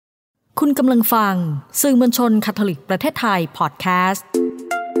คุณกำลังฟังสื่อมวลชนคาทอลิกประเทศไทยพอดแคสต์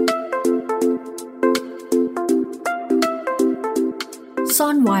ซ่อ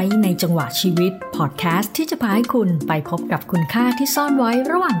นไว้ในจังหวะชีวิตพอดแคสต์ที่จะพาให้คุณไปพบกับคุณค่าที่ซ่อนไว้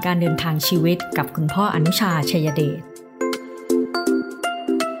ระหว่างการเดินทางชีวิตกับคุณพ่ออนุชา ไชยเดช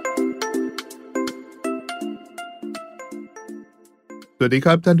สวัสดีค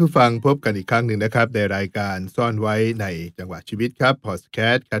รับท่านผู้ฟังพบกันอีกครั้งหนึ่งนะครับในรายการซ่อนไว้ในจังหวะชีวิตครับพอดแค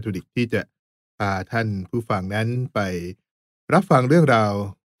สต์คาทอลิกที่จะพาท่านผู้ฟังนั้นไปรับฟังเรื่องราว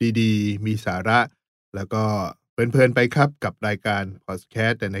ดีๆมีสาระแล้วก็เพลินๆไปครับกับรายการพอดแคส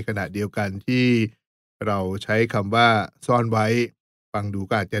ต์แต่ในขณะเดียวกันที่เราใช้คำว่าซ่อนไว้ฟังดู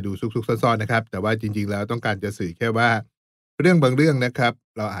ก็อาจจะดูซุกๆซ่อนๆนะครับแต่ว่าจริงๆแล้วต้องการจะสื่อแค่ว่าเรื่องบางเรื่องนะครับ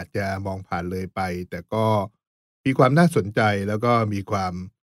เราอาจจะมองผ่านเลยไปแต่ก็มีความน่าสนใจแล้วก็มีความ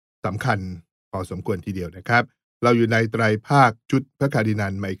สำคัญพอสมควรทีเดียวนะครับเราอยู่ในไตรภาคชุดพระคาร์ดินั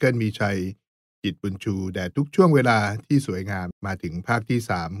ลไมเคิลมีชัยจิตบุญชูแด่ทุกช่วงเวลาที่สวยงามมาถึงภาคที่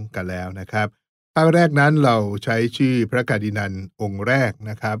3กันแล้วนะครับภาคแรกนั้นเราใช้ชื่อพระคาร์ดินัลองค์แรก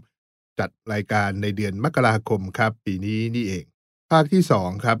นะครับจัดรายการในเดือนมกราคมครับปีนี้นี่เองภาคที่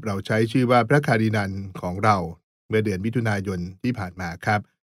2ครับเราใช้ชื่อว่าพระคาร์ดินัลของเราเมื่อเดือนมิถุนายนที่ผ่านมาครับ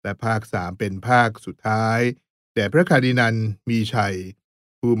และภาค3เป็นภาคสุดท้ายแต่พระคาร์ดินัลมีชัย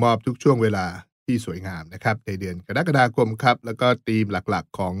ผู้มอบทุกช่วงเวลาที่สวยงามนะครับในเดือนกรกฎาคมครับแล้วก็ธีมหลัก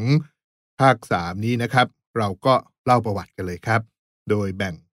ๆของภาค3นี้นะครับเราก็เล่าประวัติกันเลยครับโดยแ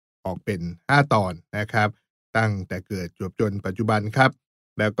บ่งออกเป็น5ตอนนะครับตั้งแต่เกิดจวบจนปัจจุบันครับ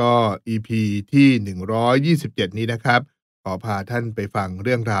แล้วก็ EP ที่127นี้นะครับขอพาท่านไปฟังเ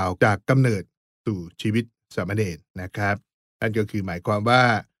รื่องราวจากกำเนิดสู่ชีวิตสามเณรนะครับนั่นก็คือหมายความว่า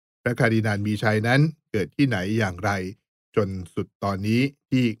พระคาร์ดินัลมีชัยนั้นเกิดที่ไหนอย่างไรจนสุดตอนนี้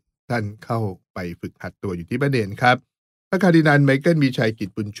ที่ท่านเข้าไปฝึกหัดตัวอยู่ที่ประเด็นครับพระคาร์ดินัลไมเคิลมีชัยกิจ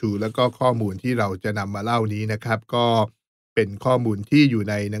บุญชูแล้วก็ข้อมูลที่เราจะนำมาเล่านี้นะครับก็เป็นข้อมูลที่อยู่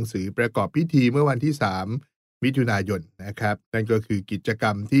ในหนังสือประกอบพิธีเมื่อวันที่3มิถุนายนนะครับนั่นก็คือกิจกร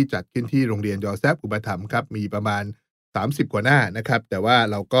รมที่จัดขึ้นที่โรงเรียนยอแซฟอุปถัมภ์ครับมีประมาณ30กว่าหน้านะครับแต่ว่า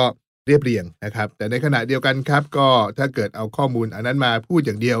เราก็เรียบเรียงนะครับแต่ในขณะเดียวกันครับก็ถ้าเกิดเอาข้อมูลอันนั้นมาพูดอ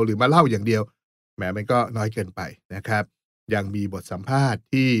ย่างเดียวหรือมาเล่าอย่างเดียวแหมมันก็น้อยเกินไปนะครับยังมีบทสัมภาษณ์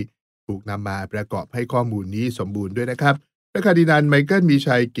ที่ถูกนำมาประกอบให้ข้อมูลนี้สมบูรณ์ด้วยนะครับพระคาร์ดินัลไมเคิลมี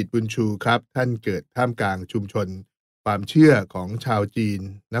ชัยกิจบุญชูครับท่านเกิดท่ามกลางชุมชนความเชื่อของชาวจีน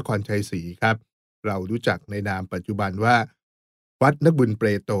นครชัยศรีครับเรารู้จักในนามปัจจุบันว่าวัดนักบุญเป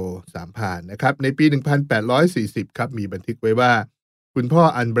โตสามพรานนะครับในปี1840ครับมีบันทึกไว้ว่าคุณพ่อ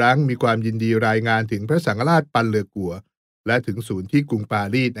อันบรังมีความยินดีรายงานถึงพระสังฆราชปันเลอกัวและถึงศูนย์ที่กรุงปา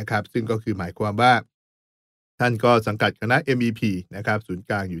รีสนะครับซึ่งก็คือหมายความว่าท่านก็สังกัดคณะ MEP นะครับศูนย์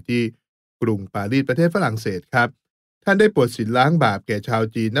กลางอยู่ที่กรุงปารีสประเทศฝรั่งเศสครับท่านได้โปรดศีลล้างบาปแก่ชาว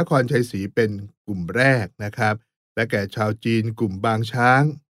จีนนครชัยศรีเป็นกลุ่มแรกนะครับและแก่ชาวจีนกลุ่มบางช้าง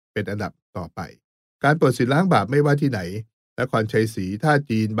เป็นอันดับต่อไปการโปรดศีลล้างบาปไม่ว่าที่ไหนนครชัยศรีท่า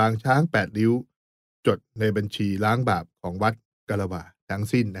จีนบางช้าง8ริ้วจดในบัญชีล้างบาปของวัดกะละวาทั้ง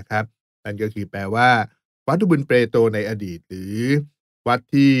สิ้นนะครับนั่นก็คือแปลว่าวัดบุญเปโตในอดีตหรือวัด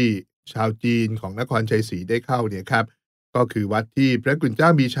ที่ชาวจีนของนครชัยศรีได้เข้าเนี่ยครับก็คือวัดที่พระคุณเจ้า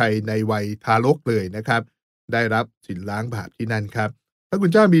มีชัยในวัยทารกเลยนะครับได้รับศีลล้างบาปที่นั่นครับพระคุ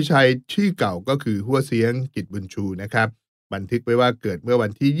ณเจ้ามีชัยชื่อเก่าก็คือฮั่วเซียงกิจบุญชูนะครับบันทึกไว้ว่าเกิดเมื่อวั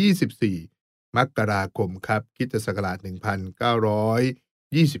นที่24มกราคมครับคริสตศักราช1929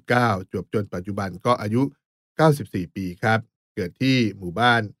จวบจนปัจจุบันก็อายุ94ปีครับเกิดที่หมู่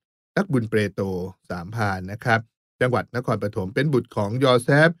บ้านนักบุญเปโตสามพรานนะครับจังหวัดนครปฐมเป็นบุตรของยอแซ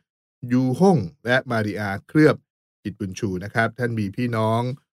ฟยูฮ่งและมาริอาเคลือบกิจบุญชูนะครับท่านมีพี่น้อง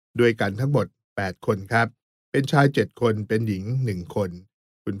ด้วยกันทั้งหมด8คนครับเป็นชาย7คนเป็นหญิง1คน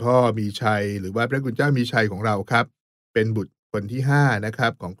คุณพ่อมีชัยหรือว่าพระคุณเจ้ามีชัยของเราครับเป็นบุตรคนที่5นะครั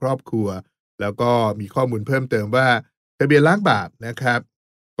บของครอบครัวแล้วก็มีข้อมูลเพิ่มเติมว่าทะเบียนล้างบาปนะครับ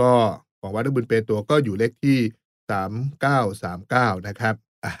ก็ของวัดนักบุญเปโตก็อยู่เลขที่3939นะครับ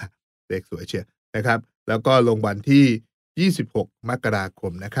เลขสวยเชียวนะครับแล้วก็ลงวันที่26มกราค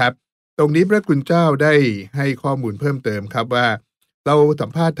มนะครับตรงนี้พระคุณเจ้าได้ให้ข้อมูลเพิ่มเติมครับว่าเราสัม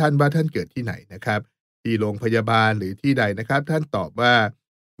ภาษณ์ท่านว่าท่านเกิดที่ไหนนะครับที่โรงพยาบาลหรือที่ใดนะครับท่านตอบว่า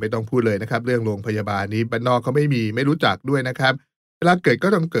ไม่ต้องพูดเลยนะครับเรื่องโรงพยาบาลนี้บ้านนอกเขาไม่รู้จักด้วยนะครับเวลาเกิดก็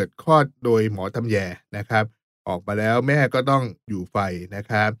ต้องเกิดคลอดโดยหมอทำแยนะครับออกมาแล้วแม่ก็ต้องอยู่ไฟนะ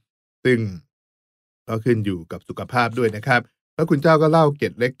ครับซึ่งก็ขึ้นอยู่กับสุขภาพด้วยนะครับพระคุณเจ้าก็เล่าเกร็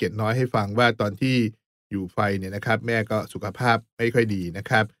ดเล็กเกร็ดน้อยให้ฟังว่าตอนที่อยู่ไฟเนี่ยนะครับแม่ก็สุขภาพไม่ค่อยดีนะ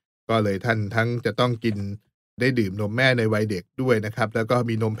ครับก็เลยท่านทั้งจะต้องกินได้ดื่มนมแม่ในวัยเด็กด้วยนะครับแล้วก็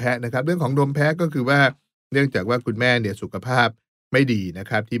มีนมแพะนะครับเรื่องของนมแพะก็คือว่าเนื่องจากว่าคุณแม่เนี่ยสุขภาพ ไม่ดีนะ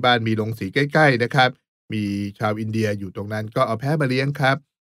ครับที่บ้านมีโรงสีใกล้ๆนะครับมีชาวอินเดียอยู่ตรงนั้นก็เอาแพะมาเลี้ยงครับ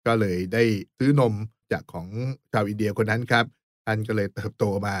ก็เลยได้ซื้อนมจากของชาวอินเดียคนนั้นครับท่านก็เลยเติบโต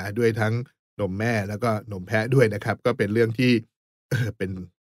มาด้วยทั้งนมแม่แล้วก็นมแพะด้วยนะครับก็เป็นเรื่องที่เป็น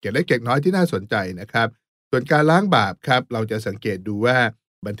เกร็ดเล็กเกร็ดน้อยที่น่าสนใจนะครับส่วนการล้างบาปครับเราจะสังเกตดูว่า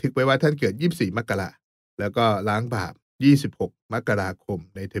บันทึกไว้ว่าท่านเกิด24มกราแล้วก็ล้างบาป26มกราคม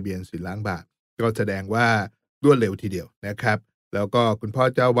ในทะเบียนศีลล้างบาปก็แสดงว่ารวดเร็วทีเดียวนะครับแล้วก็คุณพ่อ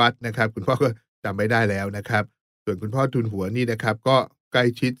เจ้าวัดนะครับคุณพ่อก็จำไม่ได้แล้วนะครับส่วนคุณพ่อทุนหัวนี่นะครับก็ใกล้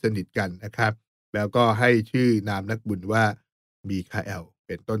ชิดสนิทกันนะครับแล้วก็ให้ชื่อนามนักบุญว่ามีคาเอลเ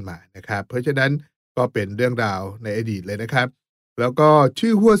ป็นต้นมานะครับเพราะฉะนั้นก็เป็นเรื่องราวในอดีตเลยนะครับแล้วก็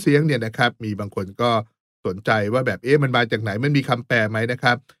ชื่อฮั่วเสียงเนี่ยนะครับมีบางคนก็สนใจว่าแบบมันมาจากไหนมันมีคำแปลไหมนะค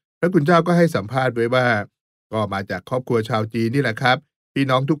รับพระคุณเจ้าก็ให้สัมภาษณ์ไว้ว่าก็มาจากครอบครัวชาวจีนนี่แหละครับพี่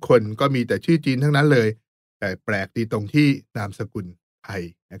น้องทุกคนก็มีแต่ชื่อจีนทั้งนั้นเลยแต่แปลกดีตรงที่นามสกุลไทย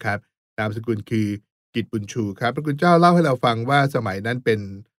นะครับนามสกุลคือกิจบุญชูครับพระคุณเจ้าเล่าให้เราฟังว่าสมัยนั้นเป็น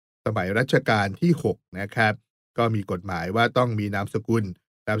สมัยรัชกาลที่6นะครับก็มีกฎหมายว่าต้องมีนามสกุล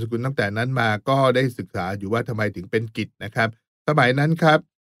ตั้งแต่นั้นมาก็ได้ศึกษาอยู่ว่าทำไมถึงเป็นกิจนะครับสมัยนั้นครับ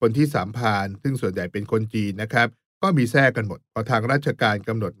คนที่สามพรานซึ่งส่วนใหญ่เป็นคนจีนนะครับก็มีแทรกกันหมดพอทางราชการก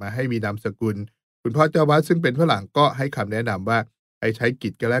ำหนดมาให้มีนามสกุลคุณพ่อเจ้าวัดซึ่งเป็นฝรั่งก็ให้คำแนะนำว่าให้ใช้กิ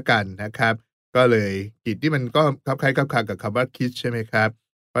จก็แล้วกันนะครับก็เลยกิจที่มันก็คล้ายๆกับคำว่าคิดใช่ไหมครับ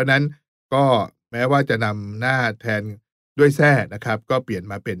เพราะนั้นก็แม้ว่าจะนำหน้าแทนด้วยแท้นะครับก็เปลี่ยน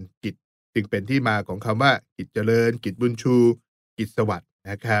มาเป็นกิจจึงเป็นที่มาของคำว่ากิจเจริญกิจบุญชูกิจสวัสดิ์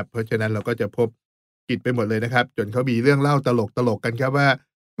นะครับเพราะฉะนั้นเราก็จะพบกิจไปหมดเลยนะครับจนเขามีเรื่องเล่าตลกกันครับว่า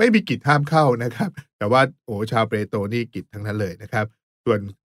ไม่มีกิจห้ามเข้านะครับแต่ว่าชาวเปโตนี่กิจทั้งนั้นเลยนะครับส่วน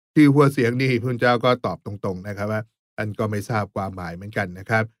ชื่อฮั่วเสียงนี่พระคุณเจ้าก็ตอบตรงๆนะครับว่าท่านก็ไม่ทราบความหมายเหมือนกันนะ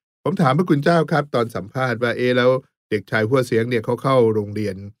ครับผมถามพระคุณเจ้าครับตอนสัมภาษณ์ว่าแล้วเด็กชายฮั่วเสียงเนี่ยเขาเข้าโรงเรี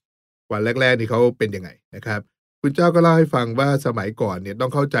ยนวันแรกๆนี่เขาเป็นยังไงนะครับคุณเจ้าก็เล่าให้ฟังว่าสมัยก่อนเนี่ยต้อ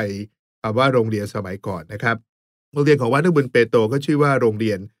งเข้าใจคำว่าโรงเรียนสมัยก่อนนะครับโรงเรียนของวัดนักบุญเปโตก็ชื่อว่าโรงเ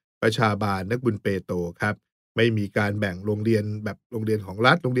รียนประชาบาลนักบุญเปโตครับไม่มีการแบ่งโรงเรียนแบบโรงเรียนของ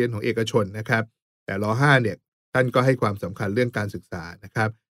รัฐโรงเรียนของเอกชนนะครับแต่ร.5 เนี่ยท่านก็ให้ความสำคัญเรื่องการศึกษานะครับ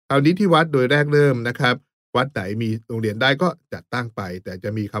คราวนี้ที่วัดโดยแรกเริ่มนะครับวัดไหนมีโรงเรียนได้ก็จัดตั้งไปแต่จะ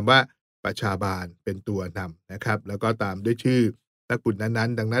มีคำว่าประชาบาลเป็นตัวนำนะครับแล้วก็ตามด้วยชื่อนักบุญนั้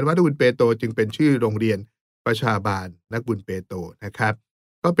นๆดังนั้นวัดนักบุญเปโตจึงเป็นชื่อโรงเรียนประชาบาลนักบุญเปโตนะครับ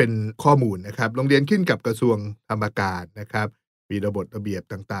ก็เป็นข้อมูลนะครับโรงเรียนขึ้นกับกระทรวงธรรมการนะครับมีระบบระเบียบ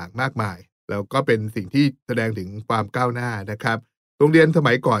ต่างๆมากมายแล้วก็เป็นสิ่งที่แสดงถึงความก้าวหน้านะครับโรงเรียนส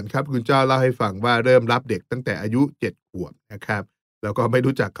มัยก่อนครับคุณเจ้าเล่าให้ฟังว่าเริ่มรับเด็กตั้งแต่อายุ7ขวบนะครับแล้วก็ไม่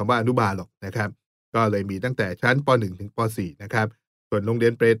รู้จักคำว่าอนุบาลหรอกนะครับก็เลยมีตั้งแต่ชั้นป.1 ถึงป.4 นะครับส่วนโรงเรี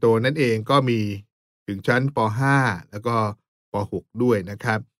ยนเปโตนั่นเองก็มีถึงชั้นป.5 แล้วก็ป.6 ด้วยนะค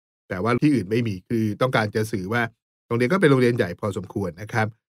รับแต่ว่าที่อื่นไม่มีคือต้องการจะสื่อว่าโรงเรียนก็เป็นโรงเรียนใหญ่พอสมควรนะครับ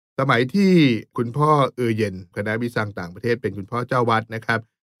สมัยที่คุณพ่อเย็นคณะวิสังต่างประเทศเป็นคุณพ่อเจ้าวัดนะครับ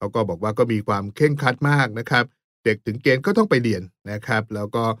เขาก็บอกว่าก็มีความเคร่งครัดมากนะครับเด็กถึงเกณฑ์ก็ต้องไปเรียนนะครับแล้ว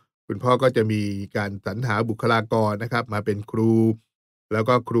ก็คุณพ่อก็จะมีการสรรหาบุคลากรนะครับมาเป็นครูแล้ว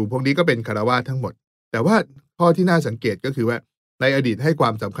ก็ครูพวกนี้ก็เป็นฆราวาสทั้งหมดแต่ว่าข้อที่น่าสังเกตก็คือว่าในอดีตให้ควา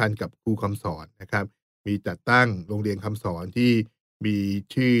มสำคัญกับครูคำสอนนะครับมีจัดตั้งโรงเรียนคำสอนที่มี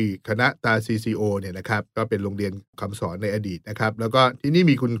ชื่อคณะตา CCO เนี่ยนะครับก็เป็นโรงเรียนคำสอนในอดีตนะครับแล้วก็ที่นี่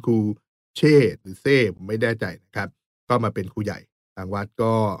มีคุณครูเช่หรือเซ่ผมไม่แน่ใจนะครับก็มาเป็นครูใหญ่ทางวัด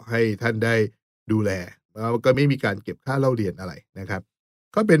ก็ให้ท่านได้ดูแลแล้วก็ไม่มีการเก็บค่าเล่าเรียนอะไรนะครับ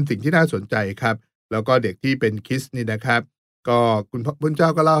ก็เป็นสิ่งที่น่าสนใจครับแล้วก็เด็กที่เป็นคริสต์นี่นะครับก็คุณพุทธเจ้า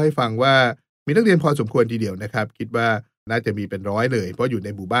ก็เล่าให้ฟังว่ามีนักเรียนพอสมควรทีเดียวนะครับคิดว่าน่าจะมีเป็น100เลยเพราะอยู่ใน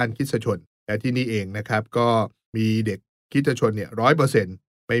หมู่บ้านคริสตชนและที่นี่เองนะครับก็มีเด็กคริสตชนเนี่ย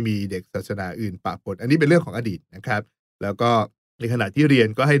 100% ไม่มีเด็กศาสนาอื่นปะปนอันนี้เป็นเรื่องของอดีตนะครับแล้วก็ในขณะที่เรียน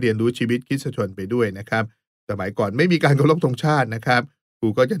ก็ให้เรียนรู้ชีวิตคริสตชนไปด้วยนะครับสมัยก่อนไม่มีการเคารพธงชาตินะครับครู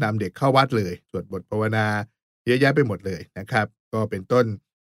ก็จะนำเด็กเข้าวัดเลยสวดบทภาวนาเยอะแยะไปหมดเลยนะครับก็เป็นต้น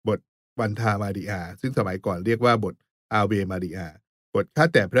บทวันทามาริอาซึ่งสมัยก่อนเรียกว่าบทอาเวมาริอาบทข้า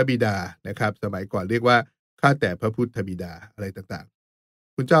แต่พระบิดานะครับสมัยก่อนเรียกว่าข้าแต่พระพุทธบิดาอะไรต่าง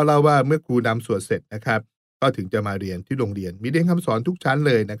ๆคุณเจ้าเล่าว่าเมื่อครูนำสวดเสร็จนะครับก็ถึงจะมาเรียนที่โรงเรียนมีเรียนคำสอนทุกชั้น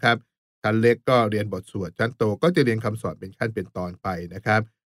เลยนะครับชั้นเล็กก็เรียนบทสวดชั้นโตก็จะเรียนคำสอนเป็นขั้นเป็นตอนไปนะครับ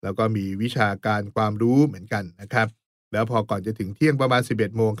แล้วก็มีวิชาการความรู้เหมือนกันนะครับแล้วพอก่อนจะถึงเที่ยงประมาณ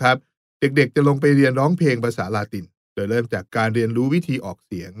 11 โมงครับเด็กๆจะลงไปเรียนร้องเพลงภาษาลาตินโดยเริ่มจากการเรียนรู้วิธีออก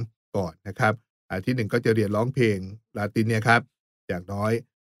เสียงก่อนนะครับที่ 1ก็จะเรียนร้องเพลงลาตินเนี่ยครับอย่างน้อย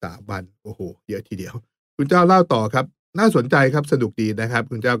3วันโอ้โหเยอะทีเดียวคุณเจ้าเล่าต่อครับน่าสนใจครับสนุกดีนะครับ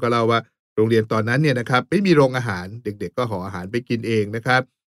คุณเจ้าก็เล่าว่า โรงเรียนตอนนั้นเนี่ยนะครับไม่มีโรงอาหารเด็กๆก็ห่ออาหารไปกินเองนะครับ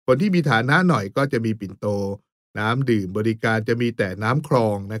คนที่มีฐานะหน่อยก็จะมีปิ่นโตน้ำดื่มบริการจะมีแต่น้ำคลอ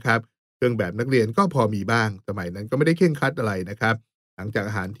งนะครับเครื่องแบบนักเรียนก็พอมีบ้างสมัยนั้นก็ไม่ได้เคร่งครัดอะไรนะครับหลังจาก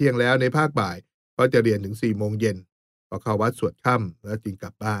อาหารเที่ยงแล้วในภาคบ่ายก็จะเรียนถึง4 โมงเย็นพอเข้าวัดสวดค่ำแล้วจึงก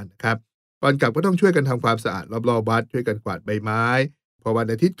ลับบ้านนะครับก่อนกลับก็ต้องช่วยกันทำความสะอาดรอบๆวัดช่วยกันกวาดใบไม้พอวัน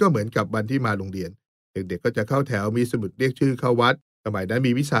อาทิตย์ก็เหมือนกับวันที่มาโรงเรียนเด็กๆก็จะเข้าแถวมีสมุดเรียกชื่อเข้าวัดสมัยนั้น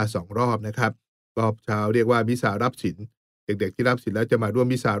มีมิซา2 รอบนะครับรอบเช้าเรียกว่ามิซารับศีลเด็กๆที่รับศีลแล้วจะมาร่วม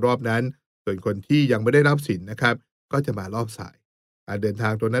มิซารอบนั้นส่วนคนที่ยังไม่ได้รับศีลนะครับก็จะมารอบสายการเดินทา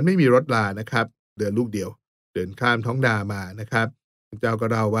งตรงนั้นไม่มีรถรานะครับเดินลูกเดียวเดินข้ามท้องนามานะครับพระเจ้าก็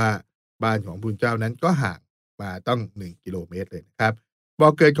เล่าว่าบ้านของพุทธเจ้านั้นก็ห่างมาต้อง1 กิโลเมตรเลยนะครับบอ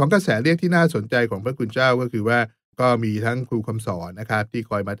กเกิดของกระแสเรียกที่น่าสนใจของพระคุณเจ้าก็คือว่าก็มีทั้งครูคำสอนนะครับที่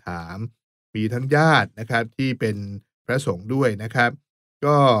คอยมาถามมีทั้งญาตินะครับที่เป็นพระสงฆ์ด้วยนะครับ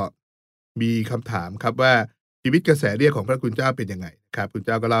ก็มีคำถามครับว่าชีวิตกระแสเรียกของพระคุณเจ้าเป็นยังไงครับคุณเ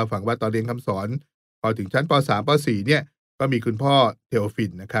จ้าก็เล่าฟังว่าตอนเรียนคำสอนพอถึงชั้นป.3 ป.4 เนี่ยก็มีคุณพ่อเทโอฟิ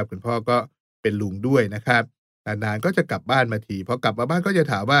นนะครับคุณพ่อก็เป็นลุงด้วยนะครับนานๆก็จะกลับบ้านมาทีพอกลับมาบ้านก็จะ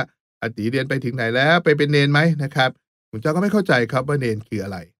ถามว่าอาติเรียนไปถึงไหนแล้วไปเป็นเณรไหมนะครับคุณเจ้าก็ไม่เข้าใจครับว่าเณรคืออ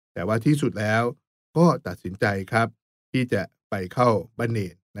ะไรแต่ว่าที่สุดแล้วก็ตัดสินใจครับที่จะไปเข้าบัณฑิ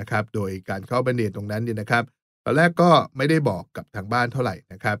ตนะครับโดยการเข้าบัณฑิตตรงนั้นเนี่ยนะครับตอนแรกก็ไม่ได้บอกกับทางบ้านเท่าไหร่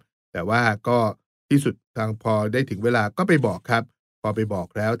นะครับแต่ว่าก็ที่สุดทางพอได้ถึงเวลาก็ไปบอกครับพอไปบอก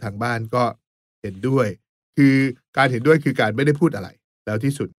แล้วทางบ้านก็เห็นด้วยคือการเห็นด้วยคือการไม่ได้พูดอะไรแล้ว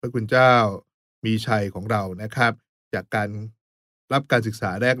ที่สุดพระคุณเจ้ามีชัยของเรานะครับจากการรับการศึกษา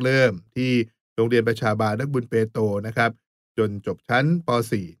แรกเริ่มที่โรงเรียนประชาบาลนักบุญเปโตนะครับจนจบชั้นป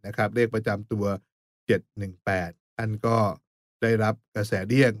.4 นะครับเลขประจำตัว718ท่านก็ได้รับกระแส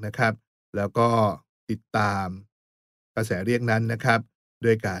เรียกนะครับแล้วก็ติดตามกระแสเรียกนั้นนะครับด้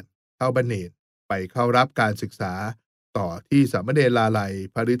วยการเข้าบัณฑิตไปเข้ารับการศึกษาต่อที่สามเณรลาลัย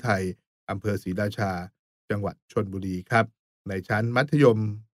พฤทัยอำเภอศรีราชาจังหวัดชลบุรีครับในชั้นมัธยม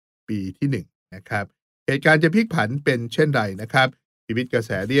ปีที่1นะครับเหตุการณ์จะพลิกผันเป็นเช่นไรนะครับชีวิตกระแ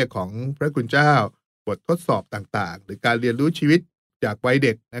สเรียกของพระคุณเจ้าบททดสอบต่างๆหรือการเรียนรู้ชีวิตจากวัยเ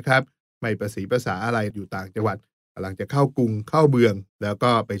ด็กนะครับไม่ประสีภาษาอะไรอยู่ต่างจังหวัดกำลังจะเข้ากรุงเข้าเมืองแล้วก็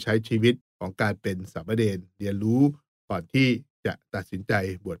ไปใช้ชีวิตของการเป็นสามเณรเรียนรู้ก่อนที่จะตัดสินใจ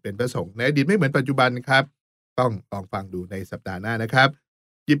บวชเป็นพระสงฆ์ในอดีตไม่เหมือนปัจจุบันครับต้องลองฟังดูในสัปดาห์หน้านะครับ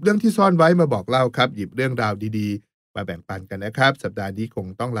หยิบเรื่องที่ซ่อนไว้มาบอกเล่าครับหยิบเรื่องราวดีๆมาแบ่งปันกันนะครับสัปดาห์นี้คง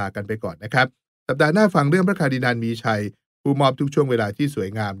ต้องลากันไปก่อนนะครับสัปดาห์หน้าฟังเรื่องพระคาร์ดินัลมีชัยผู้มอบทุกช่วงเวลาที่สวย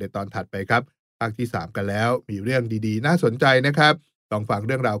งามในตอนถัดไปครับภาคที่3กันแล้วมีเรื่องดีๆน่าสนใจนะครับลองฟังเ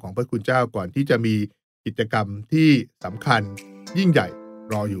รื่องราวของพระคุณเจ้าก่อนที่จะมีกิจกรรมที่สำคัญยิ่งใหญ่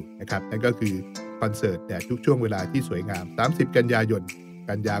รออยู่นะครับนั่นก็คือคอนเสิร์ตแด่ทุกช่วงเวลาที่สวยงาม30 กันยายน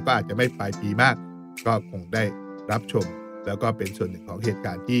กันยาก็อาจจะไม่ปลายปีมากก็คงได้รับชมแล้วก็เป็นส่วนหนึ่งของเหตุก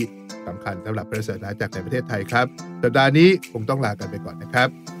ารณ์ที่สำคัญสำหรับพระศาสนาจักรในประเทศไทยครับสัปดาห์นี้คงต้องลากันไปก่อนนะครับ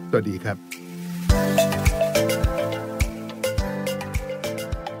สวัสดีครับ